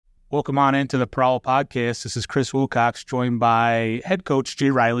Welcome on into the Prowl Podcast. This is Chris Wilcox, joined by head coach Jay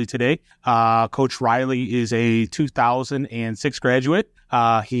Riley today. Coach Riley is a 2006 graduate.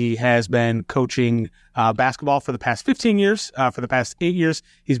 He has been coaching basketball for the past 15 years. For the past 8 years,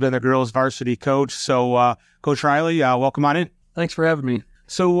 he's been the girls' varsity coach. So, Coach Riley, welcome on in. Thanks for having me.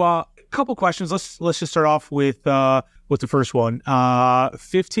 So, a couple questions. Let's just start off with the first one.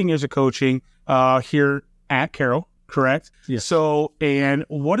 15 years of coaching here at Carroll. Correct. Yes. So, and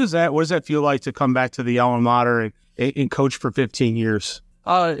what does that feel like to come back to the alma mater and coach for 15 years?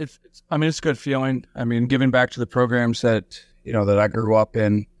 It's a good feeling. I mean, giving back to the programs that I grew up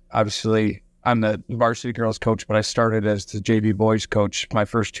in. Obviously, I'm the varsity girls coach, but I started as the JV boys coach my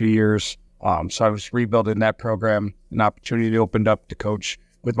first 2 years. So I was rebuilding that program. An opportunity opened up to coach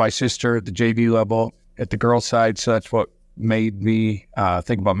with my sister at the JV level at the girls side. So that's what made me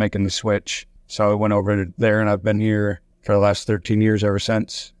think about making the switch. So I went over there, and I've been here for the last 13 years ever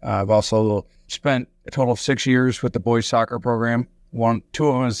since. I've also spent a total of 6 years with the boys soccer program. Two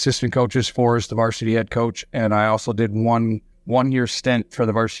of them as assistant coaches, 4 as the varsity head coach, and I also did one year stint for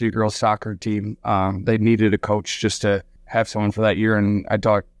the varsity girls soccer team. They needed a coach just to have someone for that year, and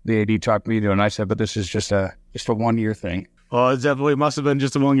the AD talked me to, and I said, but this is just a 1 year thing. Well, it definitely must have been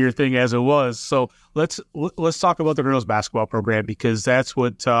just a 1 year thing as it was. So let's talk about the girls basketball program, because that's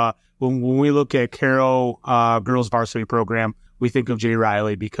what when we look at Carroll girls varsity program, we think of Jay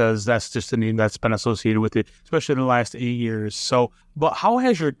Riley, because that's just the name that's been associated with it, especially in the last 8 years. So, but how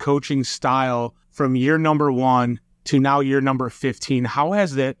has your coaching style from year number 1 to now year number 15, how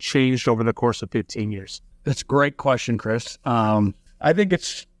has that changed over the course of 15 years? That's a great question, Chris. I think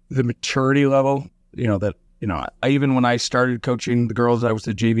it's the maturity level, even when I started coaching the girls, I was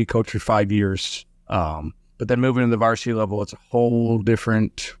the JV coach for 5 years. But then moving to the varsity level, it's a whole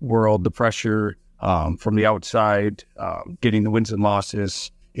different world. The pressure from the outside, getting the wins and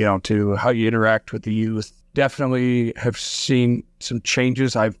losses, to how you interact with the youth. Definitely have seen some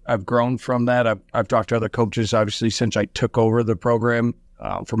changes. I've grown from that. I've talked to other coaches, obviously, since I took over the program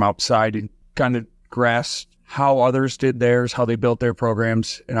from outside, and kind of grasped how others did theirs, how they built their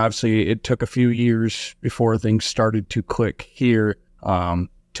programs. And obviously, it took a few years before things started to click here,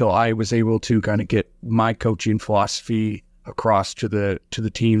 till I was able to kind of get my coaching philosophy across to the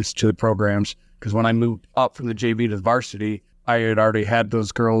teams, to the programs. Because when I moved up from the JV to the varsity, I had already had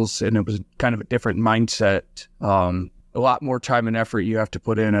those girls, and it was kind of a different mindset. A lot more time and effort you have to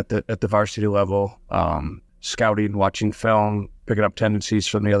put in at the varsity level, scouting, watching film, picking up tendencies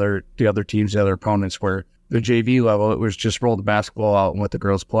from the other teams, the other opponents. Where the JV level, it was just roll the basketball out and let the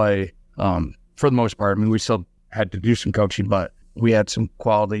girls play. For the most part, I mean, we still had to do some coaching, but we had some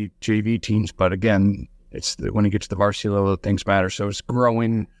quality JV teams. But again, when you get to the varsity level, things matter. So it's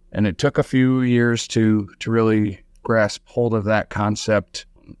growing, and it took a few years to really grasp hold of that concept.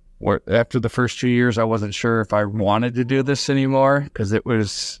 After the first 2 years, I wasn't sure if I wanted to do this anymore, because it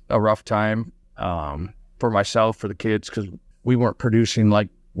was a rough time for myself, for the kids, because we weren't producing like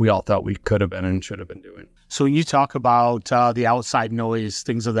we all thought we could have been and should have been doing. So when you talk about the outside noise,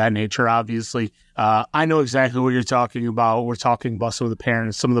 things of that nature, obviously, I know exactly what you're talking about. We're talking about some of the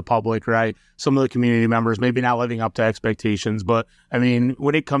parents, some of the public, right? Some of the community members, maybe not living up to expectations. But, I mean,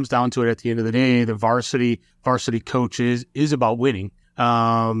 when it comes down to it, at the end of the day, the varsity coaches is about winning.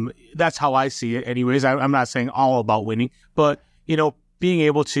 That's how I see it anyways. I'm not saying all about winning, but, being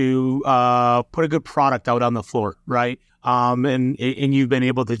able to put a good product out on the floor, right? And you've been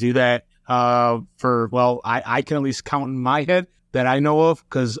able to do that I can at least count in my head that I know of,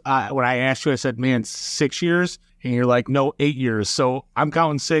 because when I asked you, I said, man, 6 years, and you're like, no, 8 years. So I'm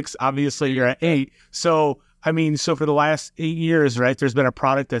counting 6. Obviously, you're at 8. So, so for the last 8 years, right, there's been a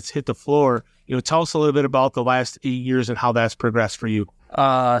product that's hit the floor. Tell us a little bit about the last 8 years and how that's progressed for you.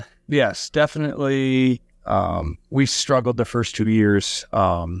 Yes, definitely. We struggled the first 2 years.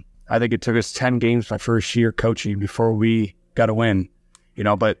 I think it took us 10 games my first year coaching before we got a win,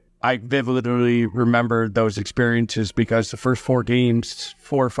 but I vividly remember those experiences, because the first 4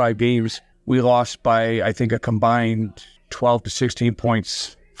 or 5 games, we lost by, I think, a combined 12 to 16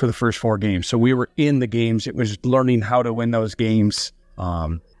 points for the first 4 games. So we were in the games. It was learning how to win those games.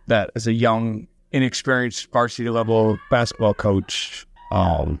 That as a young, inexperienced varsity level basketball coach.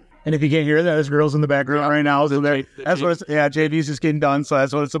 And if you can't hear that, there's girls in the background right now. So that's what JV's just getting done. So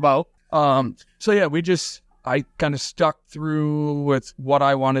that's what it's about. I kind of stuck through with what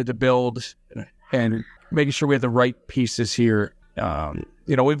I wanted to build and making sure we had the right pieces here.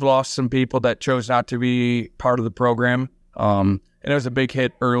 We've lost some people that chose not to be part of the program. And it was a big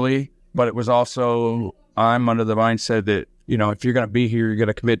hit early, but it was also, I'm under the mindset that if you're going to be here, you're going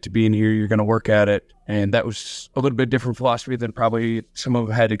to commit to being here, you're going to work at it. And that was a little bit different philosophy than probably some of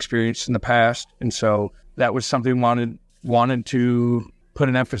them had experienced in the past. And so that was something wanted to put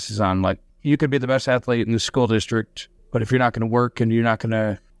an emphasis on. Like, you could be the best athlete in the school district, but if you're not going to work and you're not going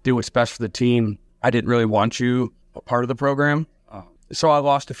to do what's best for the team, I didn't really want you a part of the program. So I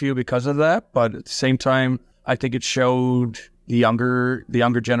lost a few because of that. But at the same time, I think it showed the younger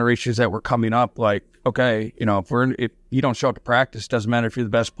generations that were coming up, like, okay, if you don't show up to practice, doesn't matter if you're the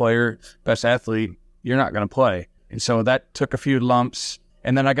best player, best athlete, you're not going to play. And so that took a few lumps.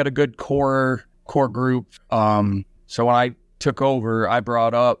 And then I got a good core group. So when I took over, I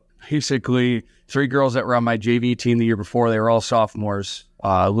brought up basically 3 girls that were on my JV team the year before. They were all sophomores,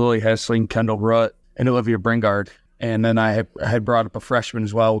 Lily Hessling, Kendall Rutt, and Olivia Bringard. And then I had brought up a freshman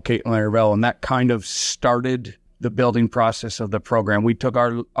as well, Caitlin Larabelle, and that kind of started the building process of the program. We took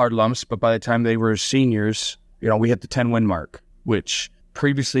our lumps, but by the time they were seniors, we hit the 10-win mark, which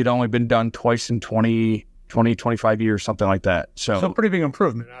previously had only been done twice in 25 years, something like that. So pretty big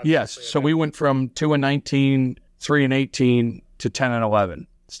improvement. Yes. So we went from 2-19, 3-18 to 10-11.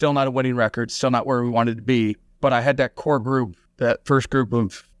 Still not a winning record, still not where we wanted to be. But I had that core group, that first group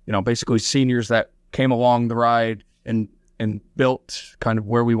of, basically seniors that came along the ride and built kind of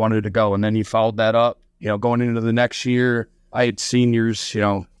where we wanted to go. And then you followed that up, going into the next year. I had seniors,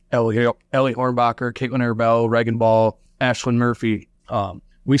 Ellie Hornbacher, Caitlin Arbel, Reagan Ball, Ashlyn Murphy.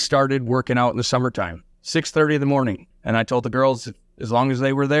 We started working out in the summertime, 6:30 in the morning. And I told the girls, as long as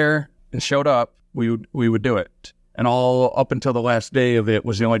they were there and showed up, we would do it. And all up until the last day of it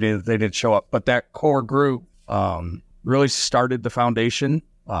was the only day that they didn't show up. But that core group really started the foundation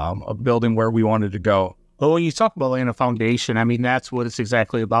of building where we wanted to go. Well, when you talk about laying a foundation, I mean, that's what it's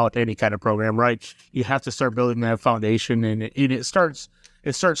exactly about, any kind of program, right? You have to start building that foundation, and it starts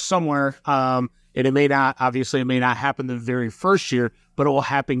somewhere. And it may not happen the very first year, but it will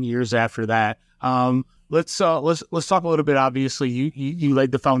happen years after that. Let's talk a little bit. Obviously, you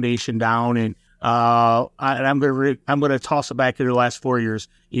laid the foundation down, and I'm going to toss it back to the last 4 years.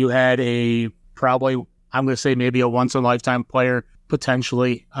 You had I'm going to say maybe a once in a lifetime player.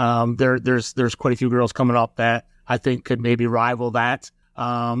 Potentially, there's quite a few girls coming up that I think could maybe rival that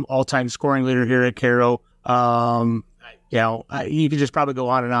all-time scoring leader here at Cairo. You could just probably go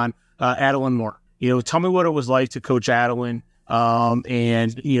on and on. Adeline Moore. Tell me what it was like to coach Adeline,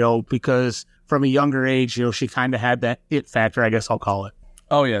 and because from a younger age, she kind of had that it factor, I guess I'll call it.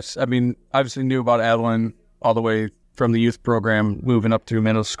 Oh yes, I mean, obviously knew about Adeline all the way from the youth program, moving up through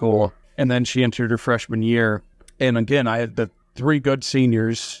middle school, and then she entered her freshman year, and again, I had the 3 good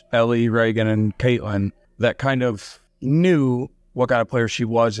seniors, Ellie, Reagan, and Caitlin, that kind of knew what kind of player she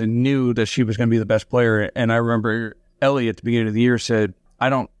was and knew that she was going to be the best player. And I remember Ellie at the beginning of the year said, I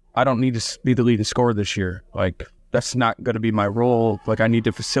don't need to be the leading scorer this year. Like, that's not going to be my role. Like, I need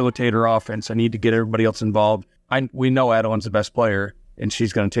to facilitate her offense. I need to get everybody else involved. We know Adeline's the best player, and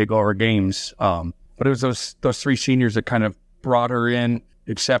she's going to take over games. But it was those 3 seniors that kind of brought her in,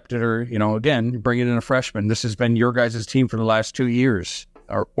 accepted her, again, bringing in a freshman. This has been your guys' team for the last 2 years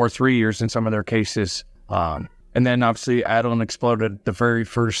or 3 years in some of their cases. And then obviously Adeline exploded. Her very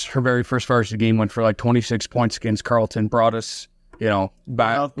first varsity game went for like 26 points against Carleton, brought us,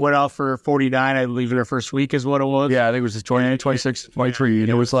 back. Went out for 49, I believe, in her first week is what it was. Yeah, I think it was 26, 23. And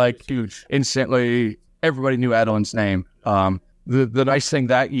it was like huge. Instantly, everybody knew Adeline's name. The nice thing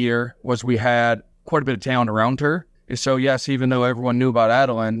that year was we had quite a bit of talent around her. So, yes, even though everyone knew about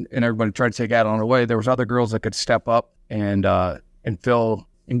Adeline and everybody tried to take Adeline away, there was other girls that could step up and fill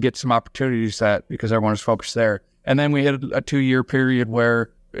and get some opportunities because everyone was focused there. And then we had a 2-year period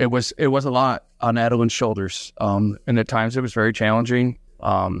where it was a lot on Adeline's shoulders. And at times it was very challenging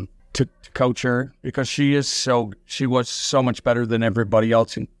to coach her because she was so much better than everybody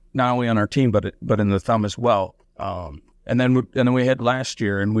else, not only on our team, but in the thumb as well. And then we had last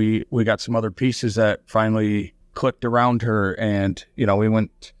year, and we got some other pieces that finally clicked around her, and we ended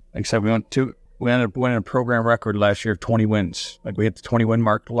up winning a program record last year of 20 wins. Like, we hit the 20-win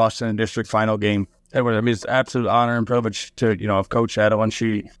mark, lost in a district final game. It's an absolute honor and privilege to have coached Adeline.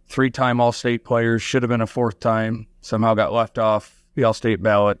 She 3-time All-State player, should have been a 4th time, somehow got left off the All-State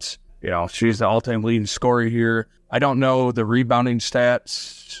ballots. She's the all-time leading scorer here. I don't know the rebounding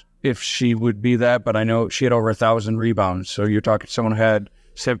stats if she would be that, but I know she had over 1,000 rebounds. So you're talking someone who had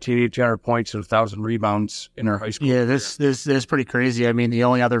 1,800 points and 1,000 rebounds in her high school. Yeah, this is pretty crazy. I mean, the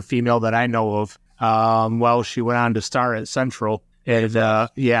only other female that I know of, she went on to star at Central, and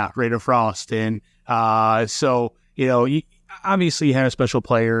Rita Frost, and you obviously had a special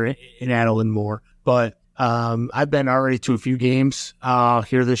player in Adeline Moore, but I've been already to a few games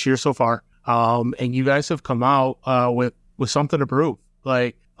here this year so far, and you guys have come out with with something to prove,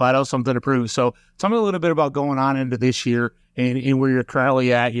 like flat out something to prove. So tell me a little bit about going on into this year and where you're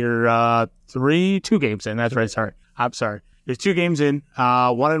currently at. You're 2 games in. That's right. Sorry. I'm sorry. You're 2 games in,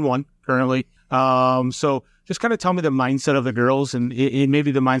 1-1 currently. So just kind of tell me the mindset of the girls and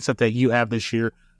maybe the mindset that you have this year